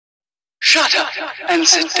Shut up and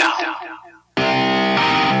sit down.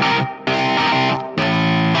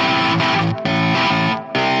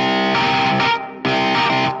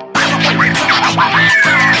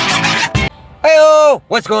 Heyo!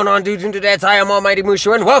 What's going on, dudes and dudettes? I am Almighty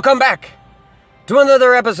Mushu, and welcome back to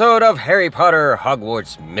another episode of Harry Potter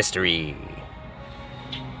Hogwarts Mystery.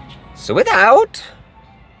 So without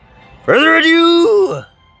further ado,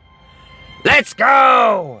 let's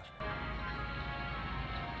go!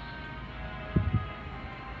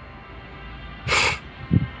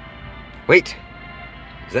 Wait,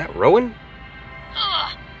 is that Rowan?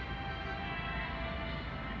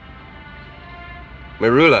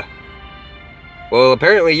 Marula. Well,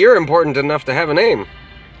 apparently you're important enough to have a name.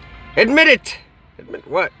 Admit it! Admit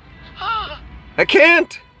what? I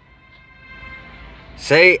can't!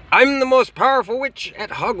 Say, I'm the most powerful witch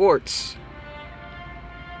at Hogwarts.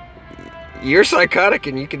 You're psychotic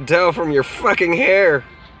and you can tell from your fucking hair.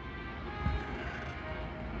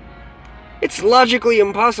 It's logically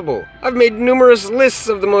impossible. I've made numerous lists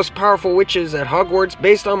of the most powerful witches at Hogwarts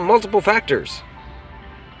based on multiple factors.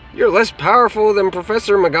 You're less powerful than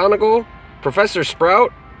Professor McGonagall, Professor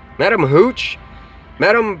Sprout, Madam Hooch,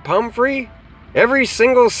 Madam Pomfrey, every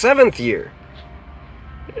single 7th year.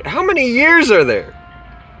 How many years are there?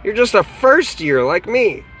 You're just a first year like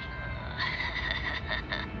me.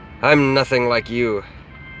 I'm nothing like you.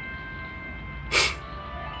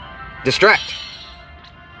 Distract.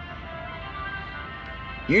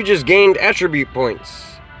 You just gained attribute points.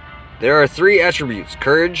 There are 3 attributes: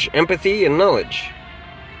 courage, empathy, and knowledge.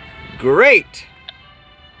 Great!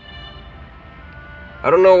 I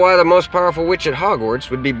don't know why the most powerful witch at Hogwarts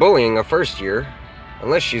would be bullying a first year,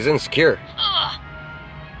 unless she's insecure.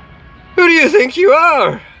 Who do you think you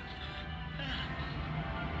are?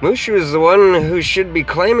 Mushu is the one who should be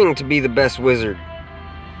claiming to be the best wizard.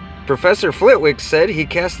 Professor Flitwick said he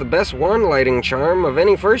cast the best wand lighting charm of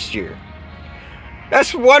any first year.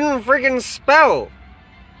 That's one friggin' spell!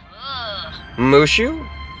 Mushu?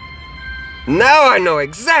 Now I know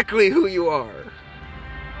exactly who you are!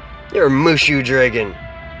 You're Mushu Dragon.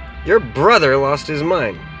 Your brother lost his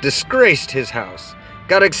mind, disgraced his house,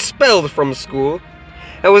 got expelled from school,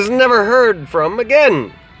 and was never heard from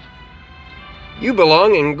again. You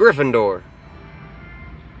belong in Gryffindor.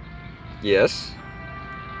 Yes?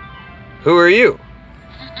 Who are you?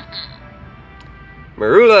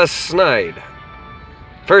 Marula Snide.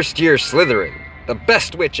 First year Slytherin, the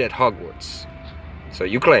best witch at Hogwarts. So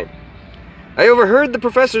you claim. I overheard the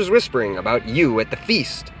professors whispering about you at the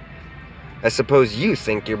feast. I suppose you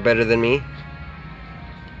think you're better than me.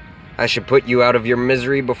 I should put you out of your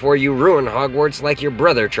misery before you ruin Hogwarts like your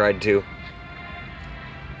brother tried to.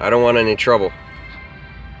 I don't want any trouble.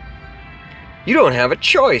 You don't have a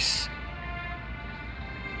choice.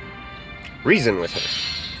 Reason with her.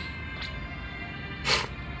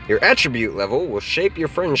 Your attribute level will shape your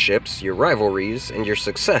friendships, your rivalries, and your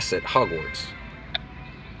success at Hogwarts.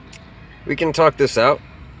 We can talk this out.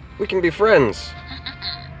 We can be friends.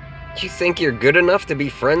 You think you're good enough to be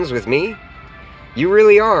friends with me? You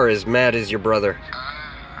really are as mad as your brother.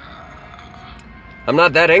 I'm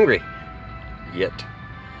not that angry. Yet.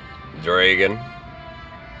 Dragon.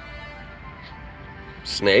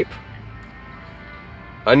 Snape.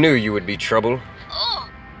 I knew you would be trouble.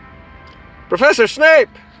 Professor Snape!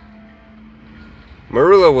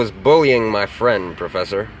 Marula was bullying my friend,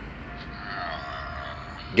 Professor.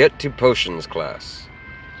 Get to potions class.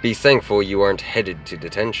 Be thankful you aren't headed to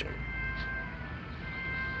detention.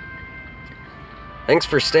 Thanks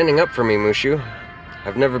for standing up for me, Mushu.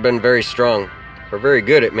 I've never been very strong, or very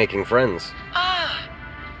good at making friends.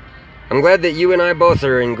 I'm glad that you and I both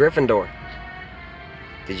are in Gryffindor.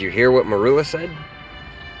 Did you hear what Marula said?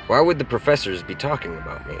 Why would the professors be talking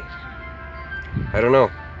about me? I don't know,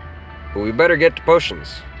 but we better get to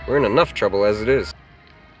potions. We're in enough trouble as it is.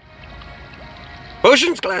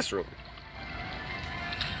 Potions classroom!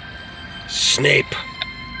 Snape!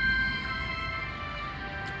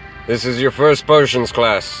 This is your first potions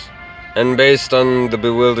class, and based on the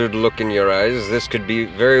bewildered look in your eyes, this could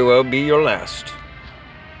very well be your last.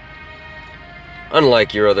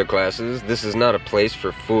 Unlike your other classes, this is not a place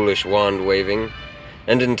for foolish wand waving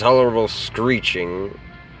and intolerable screeching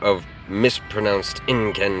of mispronounced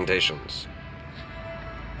incantations.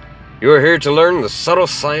 You are here to learn the subtle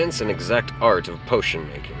science and exact art of potion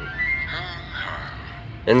making.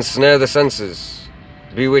 Ensnare the senses,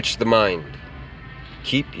 bewitch the mind.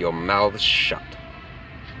 Keep your mouths shut.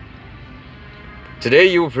 Today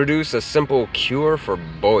you will produce a simple cure for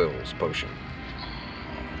boils potion.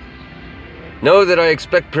 Know that I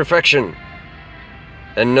expect perfection,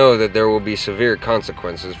 and know that there will be severe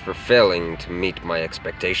consequences for failing to meet my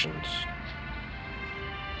expectations.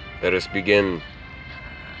 Let us begin.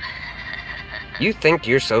 You think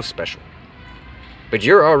you're so special, but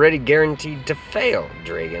you're already guaranteed to fail,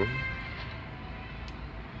 Dragon.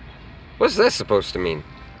 What's that supposed to mean?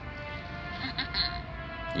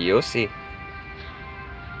 You'll see.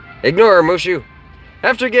 Ignore her, Mushu.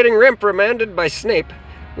 After getting reprimanded by Snape,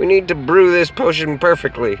 we need to brew this potion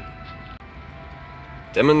perfectly.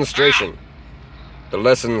 Demonstration. The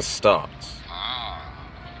lesson starts.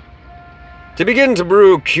 To begin to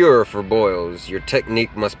brew a cure for boils, your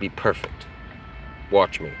technique must be perfect.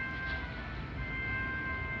 Watch me.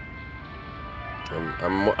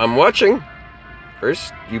 I'm watching.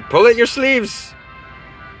 First, you pull at your sleeves.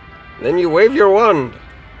 Then you wave your wand.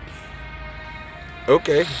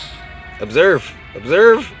 Okay. Observe.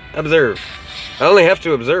 Observe. Observe. I only have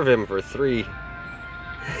to observe him for 3.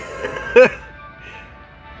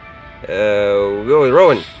 We'll go with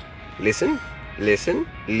Rowan. Listen. Listen.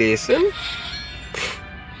 Listen.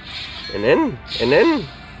 And then. And then.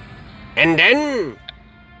 And then.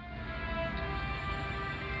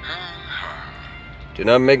 Do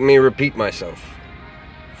not make me repeat myself.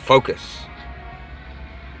 Focus.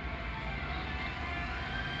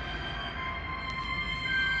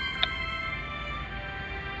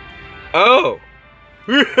 Oh!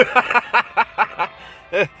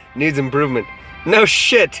 Needs improvement. No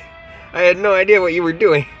shit! I had no idea what you were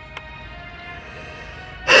doing.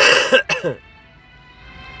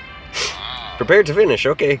 Prepared to finish,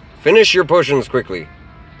 okay. Finish your potions quickly.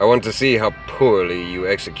 I want to see how poorly you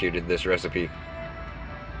executed this recipe.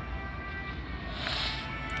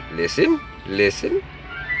 Listen, listen.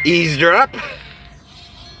 Eavesdrop.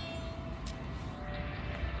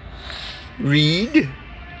 Read.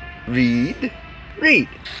 Read. Read.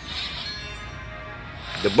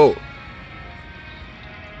 The bowl.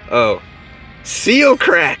 Oh. Seal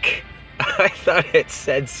crack. I thought it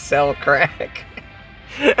said sell crack.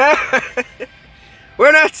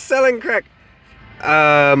 We're not selling crack.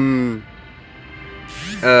 Oh,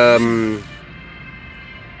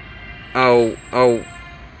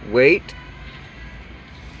 wait.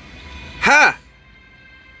 Ha!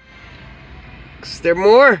 Is there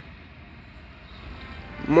more?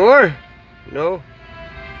 More? No.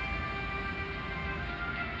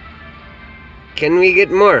 Can we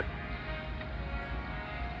get more?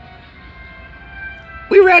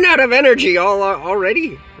 We ran out of energy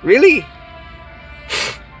already? Really?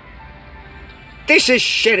 This is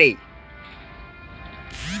shitty.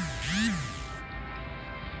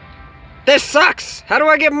 This sucks! How do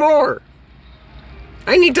I get more?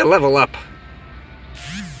 I need to level up.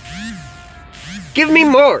 Give me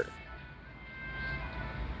more.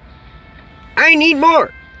 I need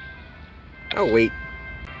more. Oh, wait.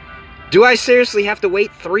 Do I seriously have to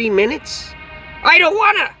wait 3 minutes? I don't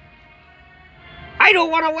wanna! I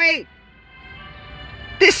don't wanna wait!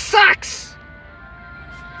 This sucks!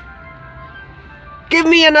 Give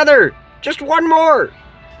me another! Just one more!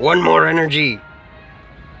 One more energy.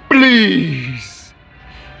 Please!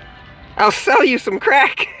 I'll sell you some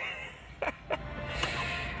crack!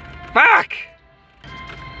 Fuck!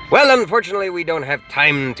 Well, unfortunately, we don't have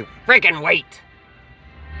time to frickin' wait.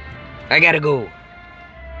 I gotta go.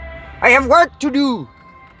 I have work to do.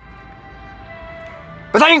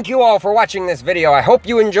 But thank you all for watching this video. I hope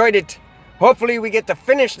you enjoyed it. Hopefully we get to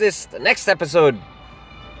finish this the next episode.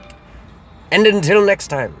 And until next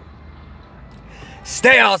time,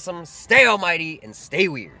 stay awesome, stay almighty, and stay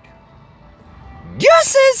weird.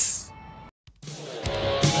 Deuces!